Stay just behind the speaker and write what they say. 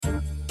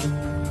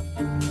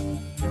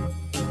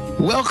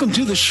Welcome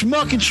to the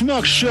Schmuck and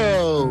Schmuck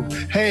Show.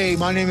 Hey,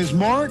 my name is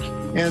Mark,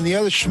 and the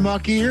other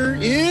schmuck here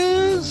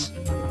is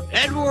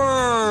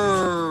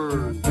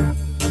Edward.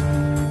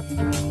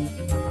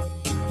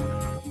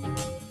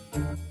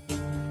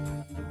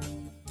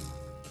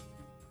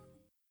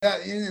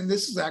 And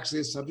this is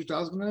actually a subject I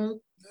was going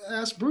to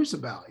ask Bruce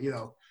about,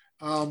 the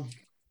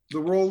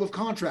role of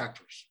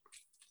contractors.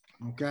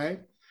 Okay.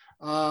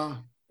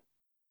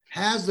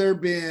 Has there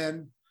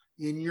been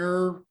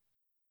in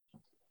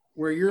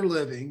where you're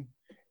living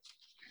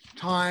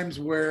times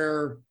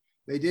where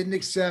they didn't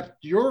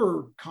accept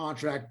your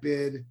contract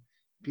bid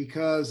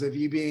because of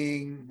you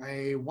being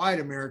a white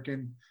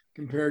American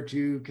compared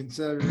to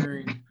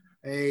considering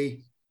a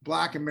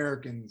black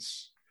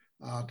American's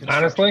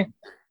honestly?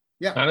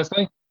 Yeah.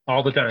 Honestly?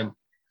 All the time.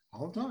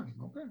 All the time.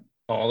 Okay.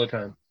 All the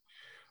time.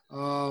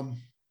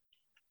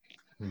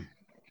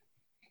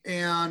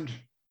 And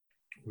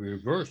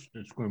reverse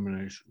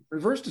discrimination.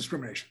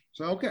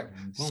 So, okay.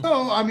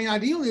 So, I mean,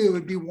 ideally, it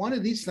would be one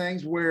of these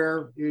things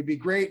where it would be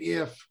great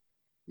if,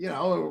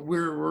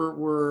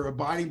 we're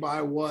abiding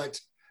by what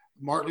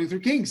Martin Luther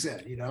King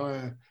said.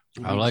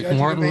 I like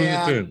Martin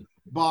Luther King.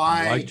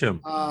 I liked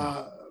him.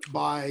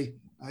 By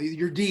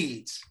your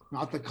deeds,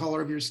 not the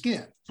color of your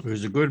skin. He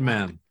was a good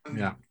man.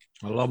 Yeah,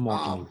 I love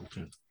Martin Luther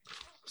King.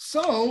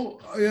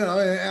 So,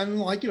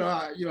 and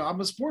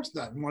I'm a sports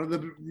nut. One of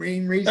the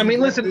main reasons. I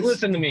mean, listen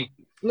to me.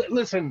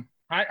 Listen,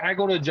 I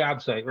go to a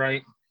job site,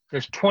 right?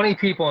 There's 20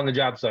 people on the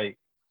job site.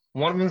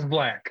 One of them's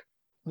black.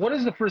 What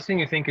is the first thing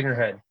you think in your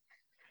head?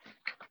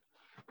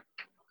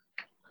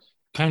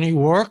 Can he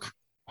work?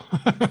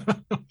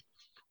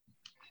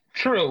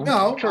 True.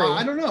 No, true.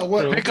 I don't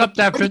know. Pick up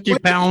that 50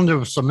 pound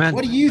of cement.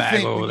 What do you bag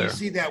think over when there. you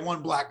see that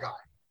one black guy?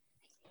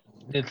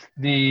 It's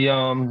the,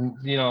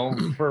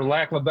 for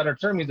lack of a better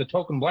term, he's a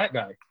token black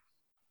guy.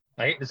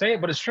 I hate to say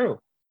it, but it's true.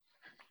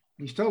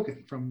 He's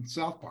token from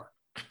South Park.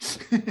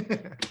 Yeah.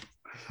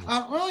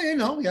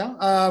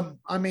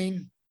 I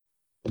mean,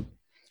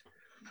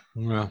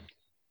 yeah.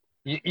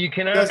 You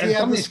cannot. Does he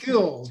have the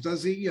skills?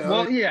 Does he?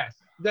 Well, yes,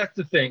 that's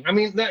the thing. I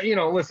mean,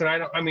 listen, I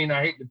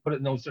hate to put it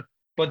in those,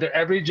 but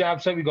every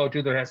job site we go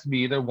to, there has to be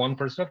either one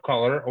person of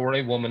color or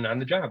a woman on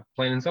the job,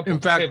 plain and simple. In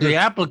fact, the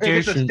application.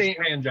 If it's a state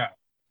hand job,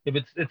 if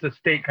it's a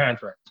state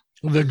contract.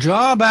 The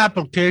job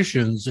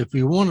applications, if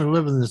you want to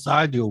live in this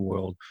ideal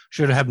world,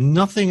 should have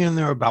nothing in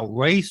there about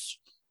race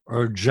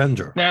or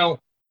gender. Now,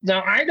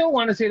 I don't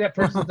want to say that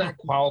person's not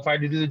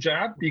qualified to do the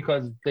job,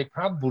 because they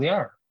probably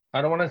are.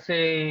 I don't want to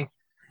say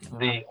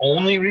the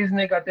only reason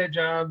they got that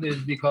job is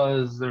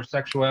because their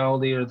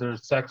sexuality or their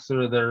sex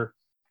or the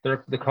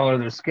color of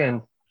their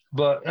skin.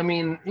 But I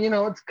mean,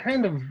 it's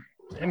kind of,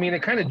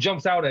 it kind of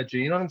jumps out at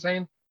you. You know what I'm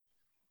saying?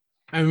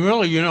 And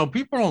really,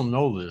 people don't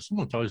know this. I'm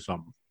going to tell you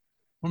something.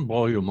 I'm going to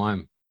blow your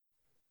mind.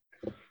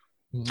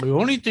 The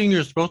only thing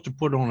you're supposed to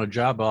put on a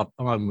job up,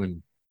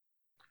 we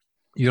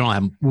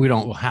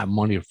don't have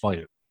money to fight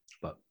it.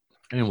 But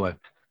anyway,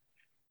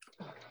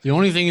 the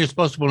only thing you're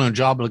supposed to put on a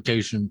job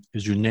application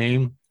is your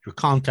name, your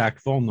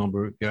contact phone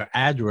number, your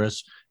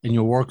address, and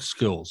your work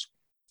skills.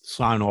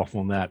 Sign off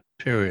on that,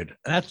 period.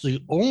 That's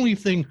the only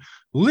thing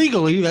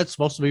legally that's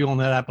supposed to be on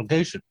that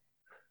application.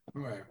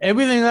 Right.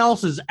 Everything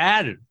else is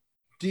added.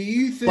 Do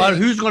you think? But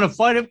who's going to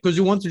fight it because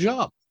he wants a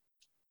job?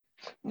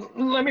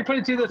 Let me put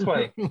it to you this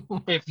way: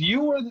 if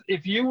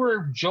you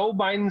were Joe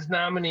Biden's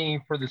nominee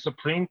for the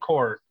Supreme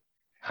Court,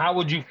 how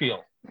would you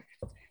feel?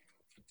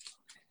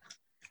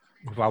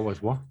 If I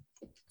was what?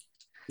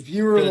 If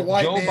you were the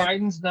white Joe man,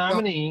 Biden's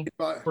nominee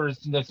for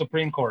the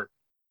Supreme Court,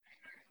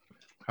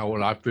 how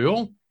would I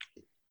feel?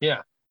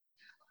 Yeah.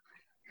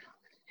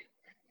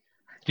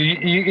 Do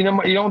you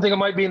don't think it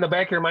might be in the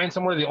back of your mind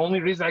somewhere? The only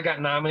reason I got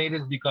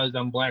nominated is because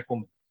I'm a black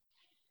woman.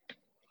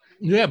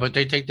 Yeah, but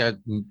they take that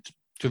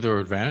to their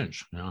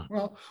advantage. Yeah.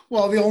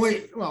 Well,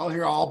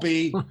 here I'll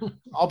be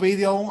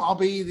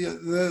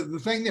the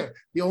thing there.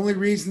 The only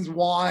reasons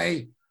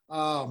why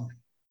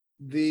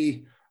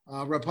the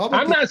Republican.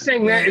 I'm not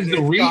saying that is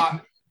the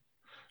reason.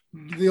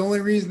 The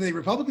only reason the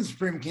Republican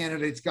Supreme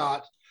candidates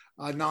got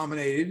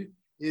nominated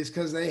is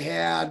because they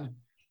had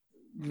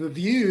the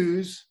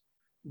views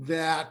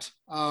that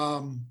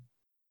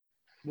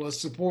was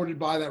supported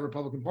by that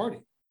Republican Party.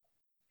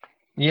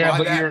 Yeah,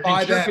 but your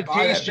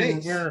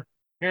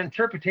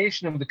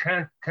interpretation of the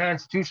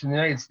Constitution of the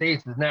United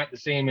States is not the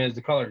same as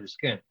the color of your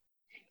skin.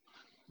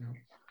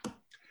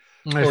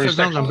 There's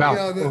nothing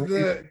about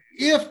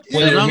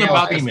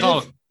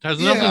There's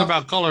nothing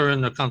about color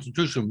in the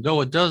Constitution,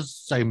 though it does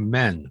say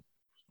men.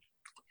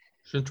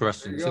 It's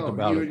interesting to think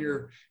about it.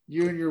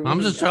 You and your.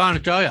 I'm just trying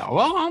to tell you.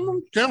 Well,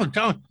 I'm telling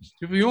you.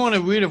 If you want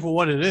to read it for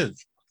what it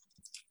is,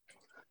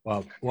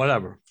 well,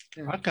 whatever.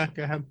 Yeah. Okay,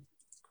 go ahead.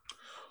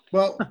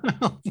 Well,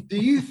 do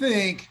you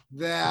think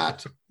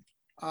that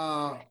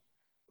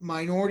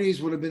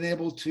minorities would have been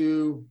able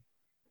to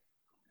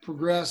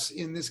progress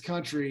in this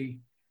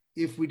country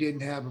if we didn't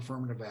have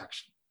affirmative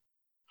action?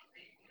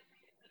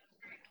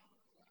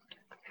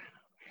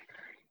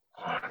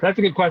 That's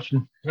a good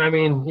question. I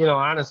mean,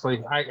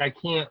 honestly, I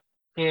can't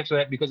answer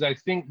that because I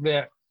think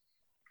that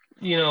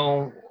you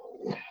know,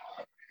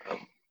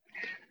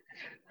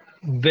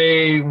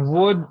 they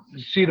would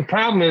see the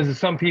problem is that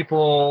some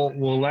people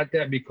will let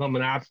that become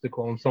an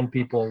obstacle, and some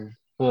people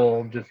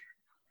will just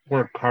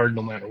work hard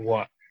no matter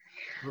what.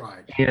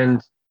 Right.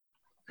 And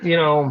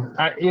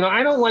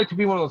I don't like to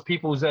be one of those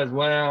people who says,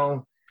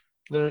 well,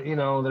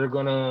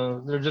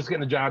 they're just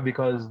getting a job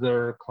because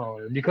they're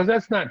colored, because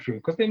that's not true,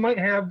 because they might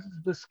have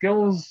the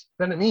skills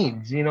that it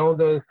needs,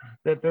 that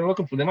they're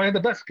looking for. They might have the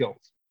best skills.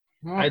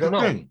 Well, I don't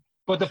know. thing.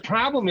 But the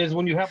problem is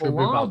when you have a Should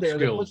be law about there that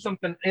skills. puts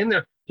something in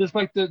there, just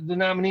like the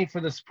nominee for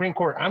the Supreme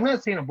Court. I'm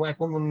not saying a black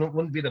woman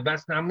wouldn't be the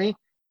best nominee,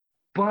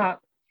 but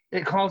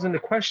it calls into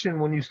question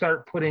when you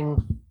start having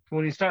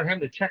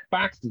to check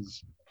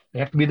boxes. They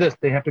have to be this,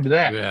 they have to be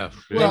that. Yeah.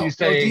 Well, you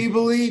so do you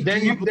believe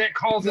that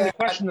calls into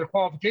question their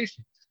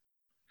qualifications.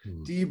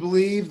 Do you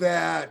believe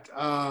that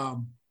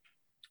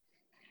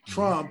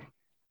Trump,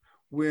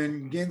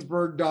 when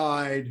Ginsburg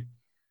died,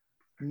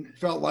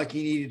 felt like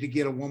he needed to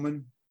get a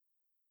woman?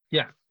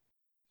 Yeah.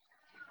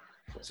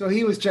 So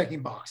he was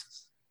checking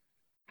boxes.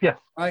 Yeah.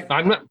 Right.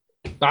 I'm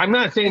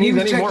not saying He he's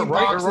was any more checking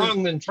right boxes. or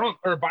wrong than Trump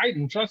or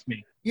Biden. Trust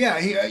me. Yeah.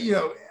 He,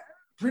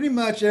 pretty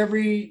much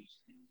every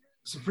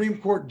Supreme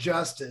Court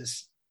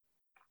justice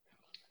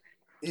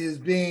is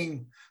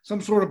being, some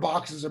sort of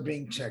boxes are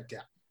being checked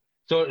out.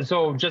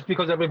 So just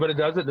because everybody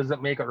does it, does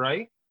it make it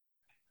right?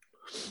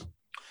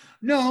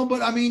 No,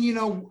 but I mean,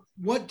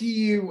 what do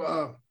you,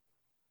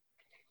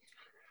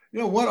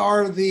 what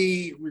are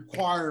the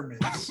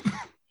requirements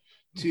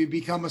to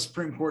become a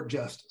Supreme Court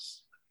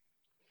justice?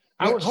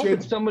 I would hope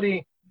it's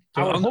somebody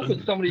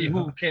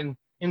who can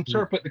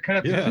interpret the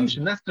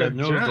Constitution. That's their that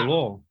knows job. the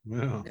law.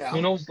 Yeah. Yeah.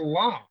 Who knows the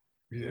law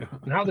Yeah.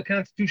 and how the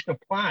Constitution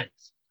applies.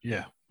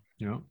 Yeah.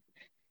 Yeah.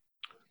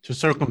 To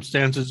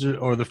circumstances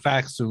or the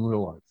facts in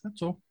real life.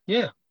 That's all.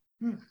 Yeah.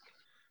 All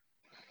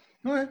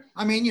right.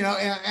 I mean,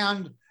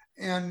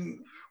 and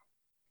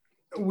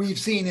we've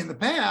seen in the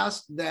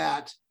past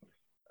that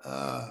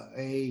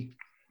a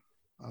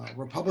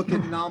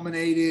Republican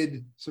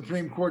nominated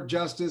Supreme Court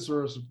justice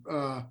or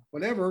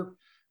whatever,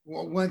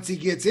 once he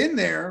gets in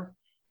there,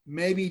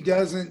 maybe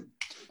doesn't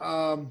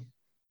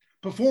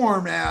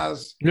perform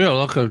as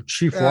look at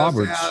Chief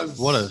Roberts. as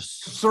What a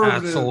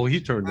asshole he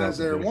turned out as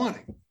to they're be.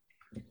 wanting.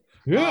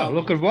 Yeah,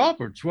 look at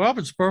Roberts.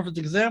 Roberts' perfect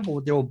example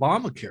with the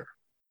Obamacare.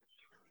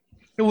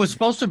 It was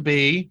supposed to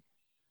be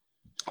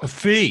a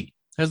fee.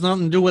 It has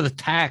nothing to do with a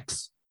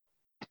tax.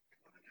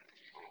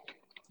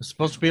 It's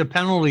supposed to be a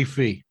penalty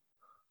fee.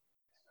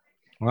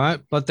 Right?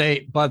 But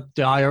the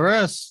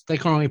IRS, they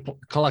can only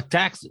collect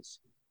taxes.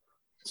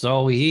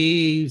 So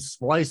he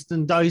sliced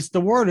and diced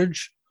the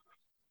wordage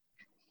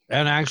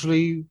and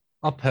actually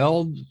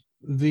upheld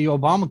the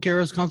Obamacare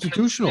as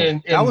constitutional.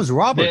 And that was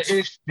Roberts.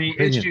 The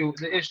issue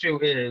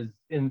is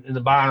in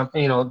the bottom.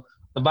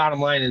 The bottom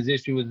line is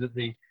that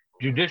the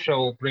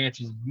judicial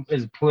branch is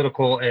as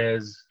political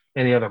as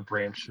any other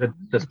branch.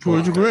 That's to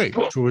a degree.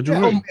 To a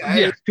degree.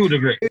 Yeah, to a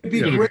degree. It'd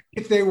be great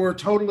if they were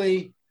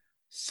totally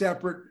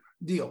separate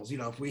deals.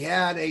 If we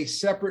had a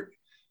separate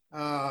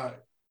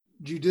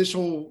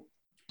judicial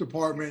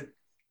department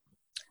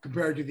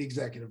compared to the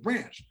executive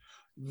branch.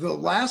 The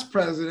last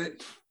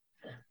president,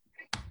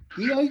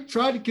 he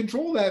tried to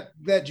control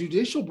that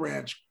judicial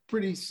branch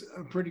pretty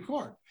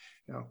hard.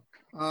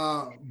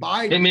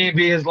 Biden, it may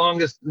be his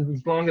longest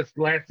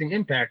lasting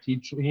impact.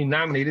 He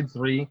nominated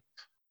 3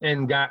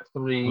 and got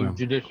 3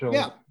 judicial.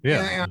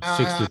 Yeah,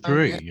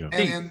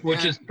 63,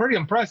 which is pretty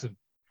impressive.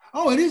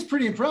 Oh, it is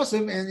pretty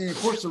impressive. And of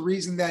course, the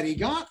reason that he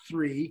got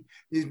 3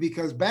 is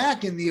because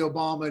back in the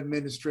Obama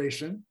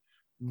administration,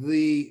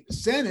 the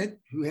Senate,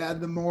 who had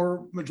the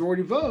more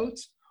majority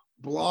votes,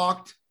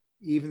 blocked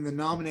even the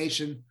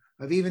nomination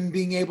of even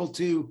being able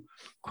to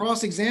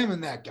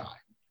cross-examine that guy.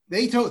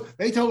 They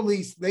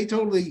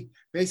totally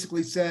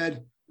basically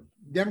said,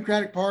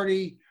 Democratic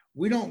Party,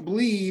 we don't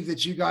believe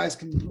that you guys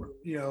can,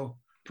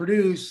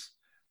 produce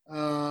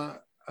a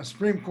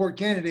Supreme Court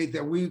candidate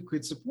that we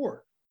could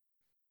support.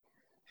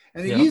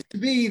 And it used to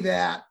be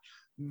that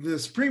the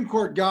Supreme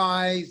Court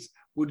guys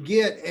would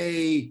get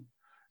a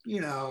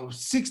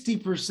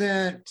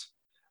 60%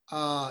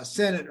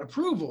 Senate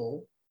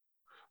approval,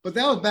 but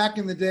that was back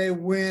in the day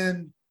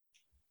when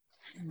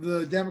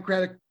the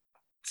Democratic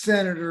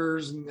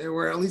senators,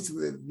 or at least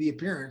the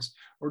appearance,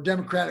 or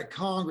Democratic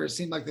Congress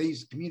seemed like they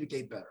used to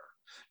communicate better.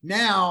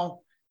 Now,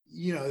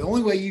 the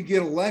only way you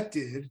get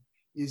elected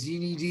is you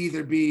need to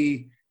either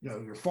be,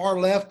 your far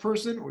left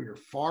person or your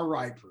far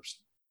right person.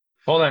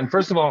 Hold on.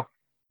 First of all,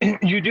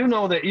 you do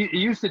know that it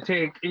used to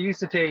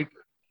take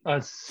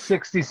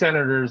 60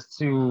 senators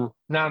to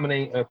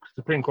nominate a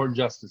Supreme Court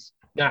justice,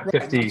 not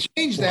 50. They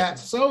changed that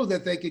so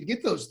that they could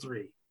get those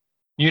 3.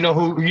 You know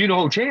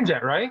who changed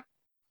that, right?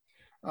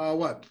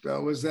 What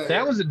was that?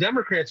 That was the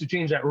Democrats who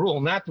changed that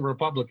rule, not the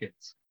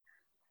Republicans.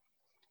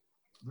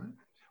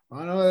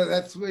 I know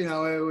that's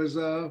it was.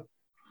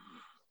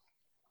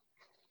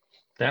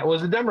 That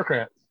was the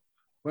Democrats.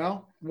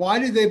 Well, why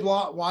did they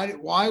block?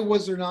 Why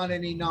was there not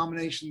any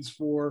nominations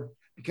for?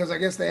 Because I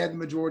guess they had the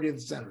majority of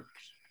the senators,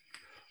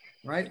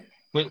 right?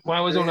 Wait, why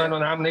was there no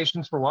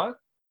nominations for what?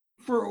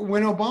 For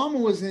when Obama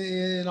was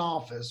in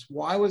office,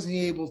 why wasn't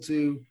he able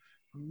to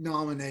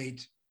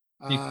nominate?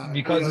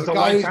 Because it's a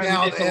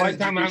lifetime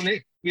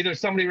nomination. Either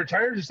somebody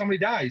retires or somebody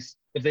dies.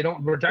 If they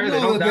don't retire, they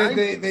don't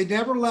die. They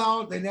never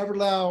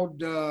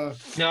allowed.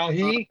 No,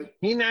 he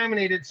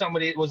nominated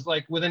somebody. It was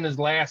like within his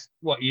last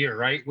year,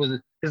 right? Was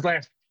it his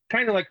last?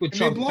 Kind of like with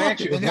Trump.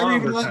 They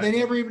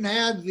never even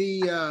had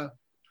the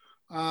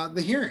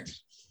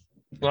hearings.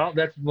 Well,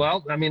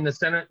 I mean, the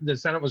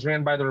Senate was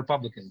ran by the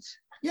Republicans.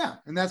 Yeah,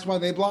 and that's why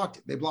they blocked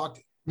it.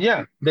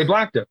 Yeah, they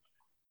blocked it.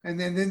 And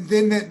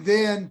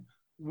then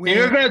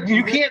when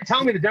you can't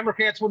tell me the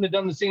Democrats wouldn't have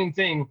done the same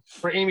thing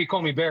for Amy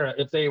Coney Barrett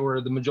if they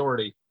were the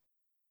majority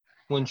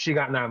when she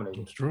got nominated.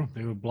 It's true.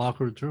 They would block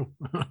her too.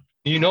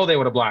 They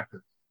would have blocked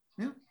her.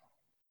 Yeah,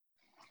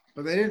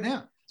 but they didn't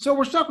have. So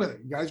we're stuck with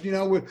it, guys.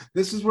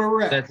 This is where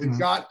we're at.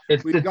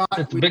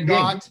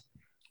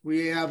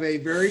 We have a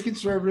very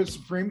conservative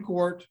Supreme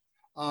Court.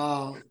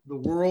 I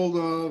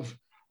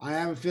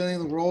have a feeling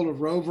the world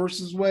of Roe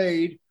versus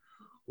Wade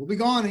will be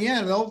gone. And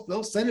yeah,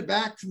 they'll send it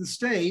back to the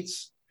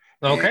states.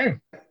 Okay.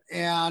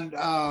 And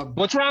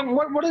what's wrong?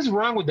 What is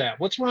wrong with that?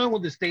 What's wrong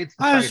with the states?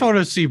 I sort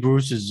of see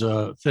Bruce's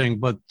thing,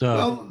 but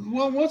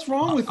well, what's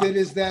wrong with it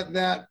is that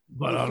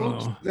but I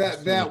don't know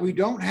that we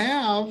don't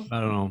have.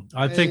 I don't know.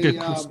 I think it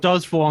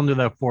does fall under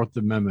that Fourth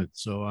Amendment,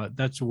 so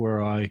that's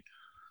where I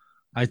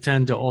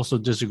tend to also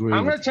disagree.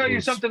 I'm going to tell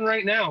you something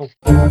right now.